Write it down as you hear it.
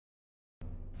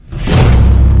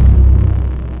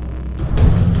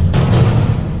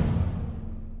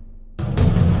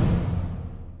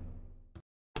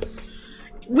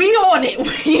We on it.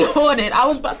 We on it. I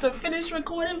was about to finish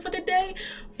recording for the day,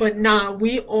 but nah,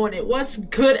 we on it. What's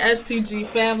good, STG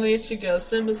family? It's your girl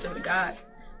Simba, God.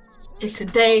 And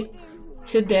today,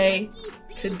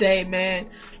 man.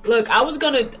 Look, I was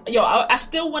gonna, I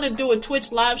still want to do a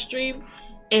Twitch live stream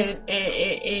and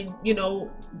you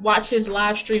know, watch his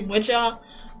live stream with y'all.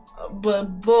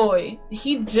 But boy,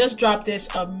 he just dropped this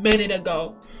a minute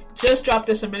ago.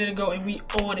 And we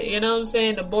on it. You know what I'm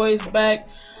saying? The boy is back.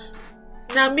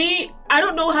 Now me, I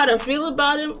don't know how to feel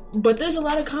about him, but there's a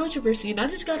lot of controversy, and I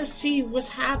just gotta see what's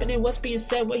happening, what's being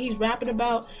said, what he's rapping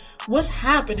about, what's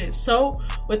happening. So,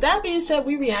 with that being said,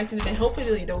 we reacted to it.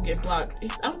 Hopefully he don't get blocked.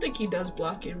 I don't think he does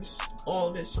block him, all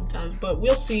of it sometimes, but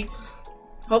we'll see.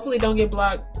 Hopefully don't get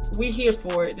blocked. We here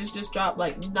for it. This just dropped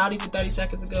like not even 30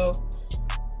 seconds ago.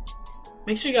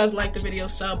 Make sure you guys like the video,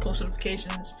 sub, post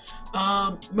notifications.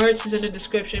 Merch is in the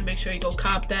description. Make sure you go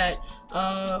cop that.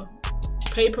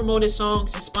 Paid promoted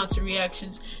songs and sponsor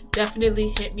reactions.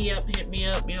 Definitely hit me up.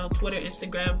 Me on Twitter,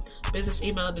 Instagram, business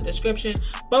email in the description.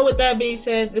 But with that being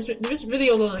said, this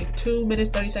video is only like 2 minutes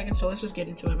 30 seconds, so let's just get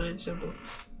into it, man. Simple.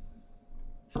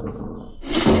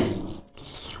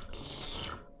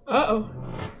 I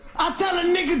tell a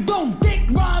nigga don't dick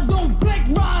ride, don't blick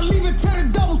ride, leave it to the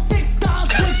double thick thighs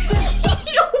with sister.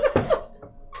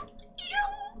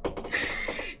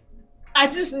 I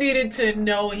just needed to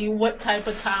know what type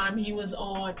of time he was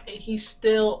on, and he's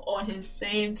still on his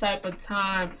same type of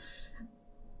time.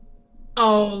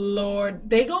 Oh Lord,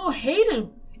 they gonna hate him,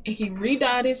 and he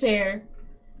re-dyed his hair.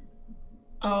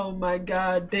 Oh my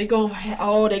God, they gonna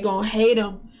hate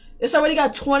him. It's already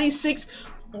got 26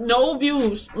 no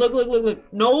views.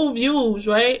 Look, no views,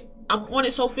 right? I'm on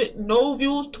it so fit. No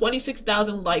views,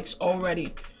 26,000 likes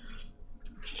already.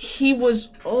 He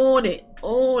was on it.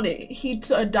 He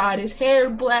dyed his hair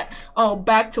black. Oh,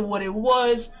 back to what it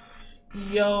was.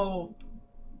 Yo,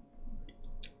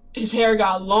 his hair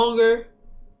got longer.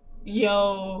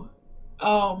 Yo,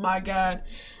 oh my God,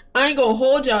 I ain't gonna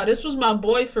hold y'all. This was my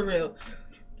boy for real.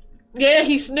 Yeah,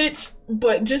 he snitched,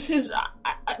 but just his,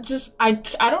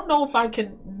 I don't know if I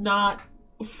can not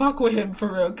fuck with him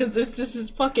for real, because it's just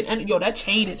his fucking, yo, that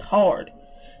chain is hard.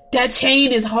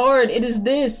 It is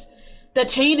this. That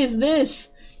chain is this.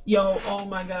 Yo, oh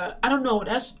my God. I don't know.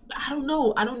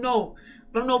 I don't know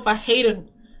if I hate him.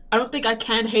 I don't think I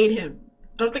can hate him.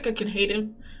 I don't think I can hate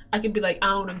him. I can be like, I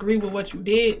don't agree with what you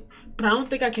did, but I don't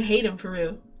think I can hate him for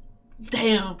real.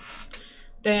 Damn,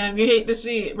 you hate to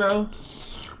see it, bro.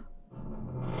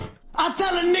 I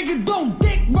tell a nigga don't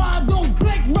dick ride, don't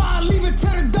blick ride, leave it to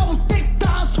the double thick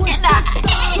thighs with sister.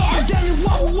 Yes.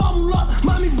 Wobble up,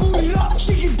 mommy booty up,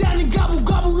 she get down and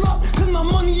gobble up, cause my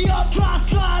money up,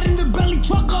 slide in the belly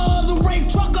trucker, the rape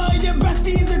trucker, your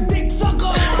bestie is a dick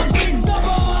sucker, big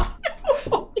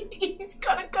double. He's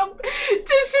gonna come,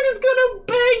 this shit is gonna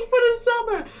bang for the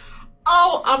summer.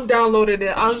 Oh, I'm downloading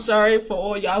it. I'm sorry for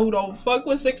all y'all who don't fuck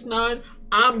with 6ix9ine.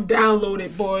 I'm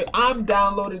downloaded, boy. I'm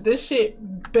downloaded. This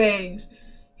shit bangs.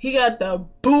 He got the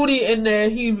booty in there.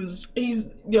 This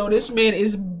man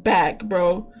is back,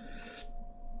 bro.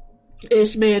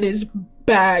 This man is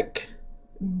back.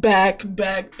 Back.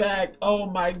 Oh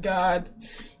my God.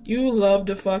 You love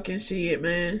to fucking see it,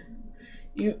 man.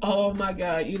 Oh my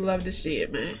God. You love to see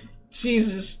it, man.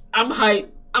 Jesus. I'm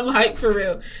hyped. I'm hyped for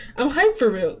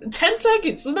real. 10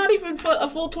 seconds. So not even a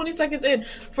full 20 seconds in.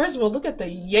 First of all, look at the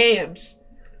yams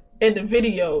in the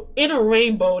video. In a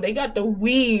rainbow. They got the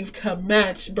weave to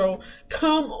match, bro.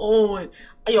 Come on.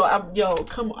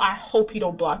 Come on. I hope he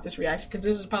don't block this reaction, because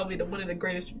this is probably one of the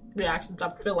greatest reactions. I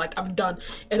feel like I'm done.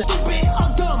 And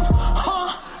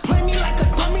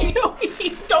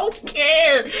he don't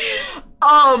care.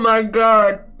 Oh my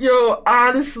God. Yo,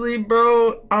 honestly,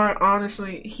 bro.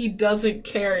 Honestly, he doesn't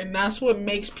care. And that's what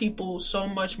makes people so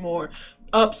much more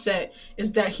upset,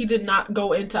 is that he did not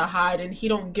go into hiding. He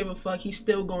don't give a fuck. He's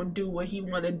still gonna do what he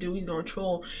wanna do. He's gonna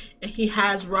troll, and he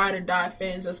has ride or die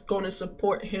fans that's gonna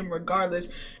support him regardless,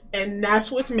 and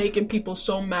that's what's making people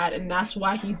so mad, and that's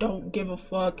why he don't give a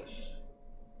fuck,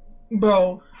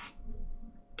 bro.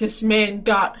 This man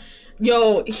got,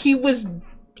 he was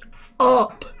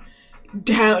up,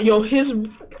 down, his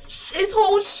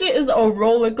whole shit is a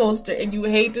roller coaster, and you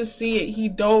hate to see it. He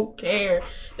don't care.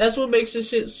 That's what makes this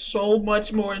shit so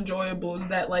much more enjoyable, is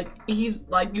that, like, he's,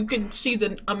 like, you can see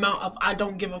the amount of I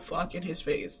don't give a fuck in his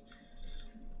face.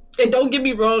 And don't get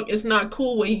me wrong, it's not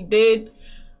cool what he did,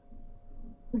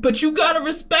 but you gotta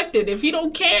respect it. If he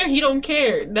don't care, he don't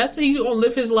care. That's how he's gonna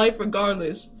live his life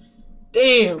regardless.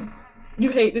 Damn.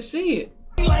 You hate to see it.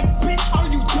 Like, bitch, are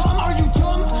you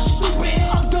dumb? Stupid,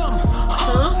 I'm dumb.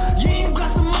 Yeah, you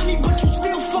got some money, but you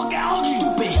still fucking ugly.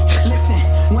 Stupid. Listen,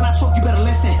 when I talk, you better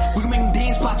listen.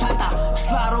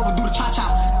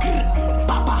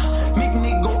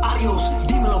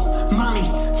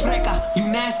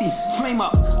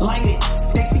 light it.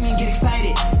 They see me and get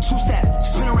excited. Two-step,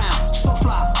 spin around, so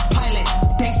fly, pilot.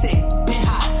 They say, been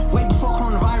hot, way before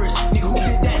coronavirus. Nigga, who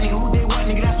did that? Nigga, who did what?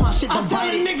 Nigga, that's my shit, don't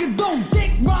bite it. Nigga, don't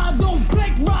dick ride, don't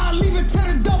blick ride. Leave it to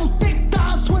the double thick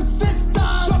thighs, twin sisters.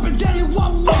 Drop it down and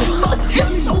wobble up.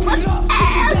 It's so much up.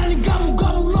 Down and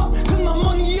gobble up. Cause my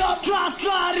money up.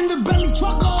 Slide in the belly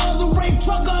trucker. The rape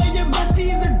trucker. Your bestie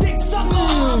is a dick sucker.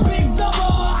 Big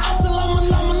double. Assalamu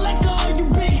alaikum. You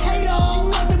big hater. You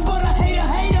nothing but a hater.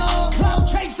 Cloud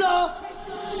chaser.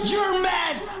 You're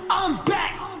mad. I'm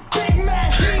back. Big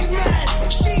mad. He's mad.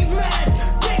 She's mad.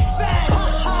 Big fat. Ha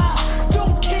ha.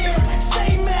 Don't care.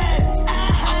 Stay mad.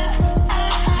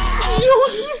 Yo,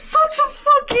 he's such a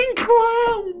fucking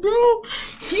clown, bro.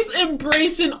 He's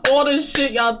embracing all the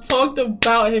shit y'all talked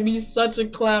about him. He's such a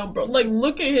clown, bro. Like,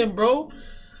 look at him, bro.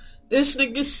 This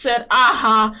nigga said,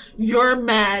 aha, you're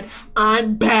mad,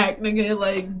 I'm back, nigga.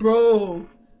 Like, bro,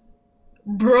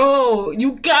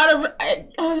 you gotta,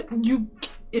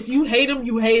 if you hate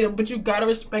him, but you gotta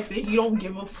respect that he don't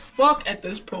give a fuck at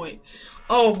this point.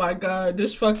 Oh my god,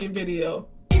 this fucking video.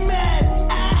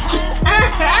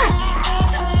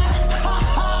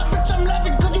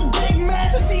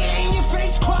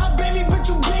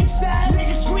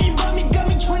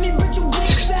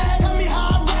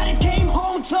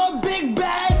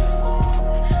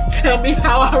 Tell me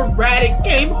how I Radic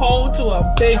came home to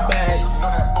a big bag.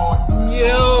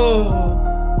 Yo.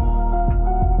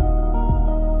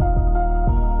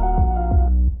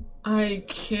 I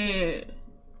can't.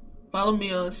 Follow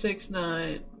me on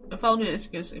 6IX9INE. Follow me on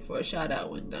Instagram for a shout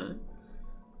out when done.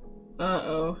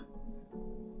 Uh-oh.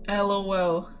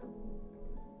 LOL.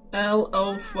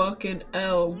 LO fucking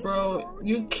L, bro.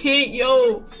 You can't,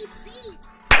 yo.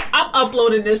 I'm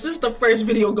uploading this. This is the first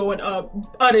video going up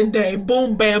other day.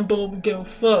 Boom, bam, boom. Give a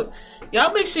fuck.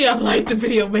 Y'all make sure y'all like the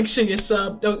video. Make sure you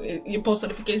sub. Your post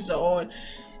notifications are on.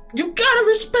 You gotta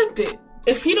respect it.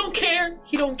 If he don't care,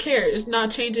 he don't care. It's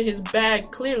not changing his bag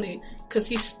clearly, cause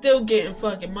he's still getting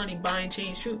fucking money, buying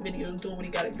chain, shoot videos, doing what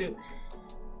he gotta do.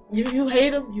 You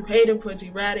hate him. You hate him cause he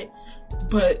ratted.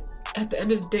 But at the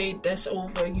end of the day, that's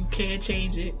over. You can't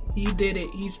change it. He did it.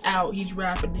 He's out. He's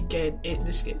rapping again. And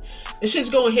this shit's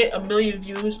gonna hit 1 million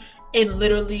views in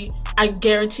literally, I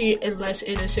guarantee it, in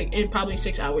probably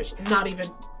 6 hours. Not even.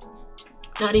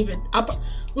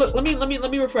 Look, let me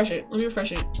refresh it.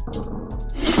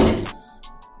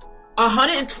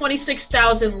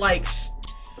 126,000 likes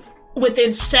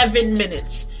within 7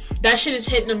 minutes. That shit is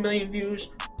hitting 1 million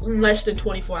views in less than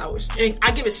 24 hours. And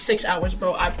I give it 6 hours,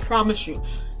 bro. I promise you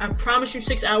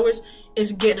 6 hours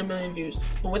is getting 1 million views.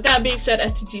 But with that being said,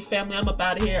 STT family, I'm up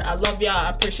out of here. I love y'all. I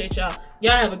appreciate y'all.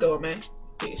 Y'all have a good one, man.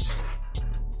 Peace.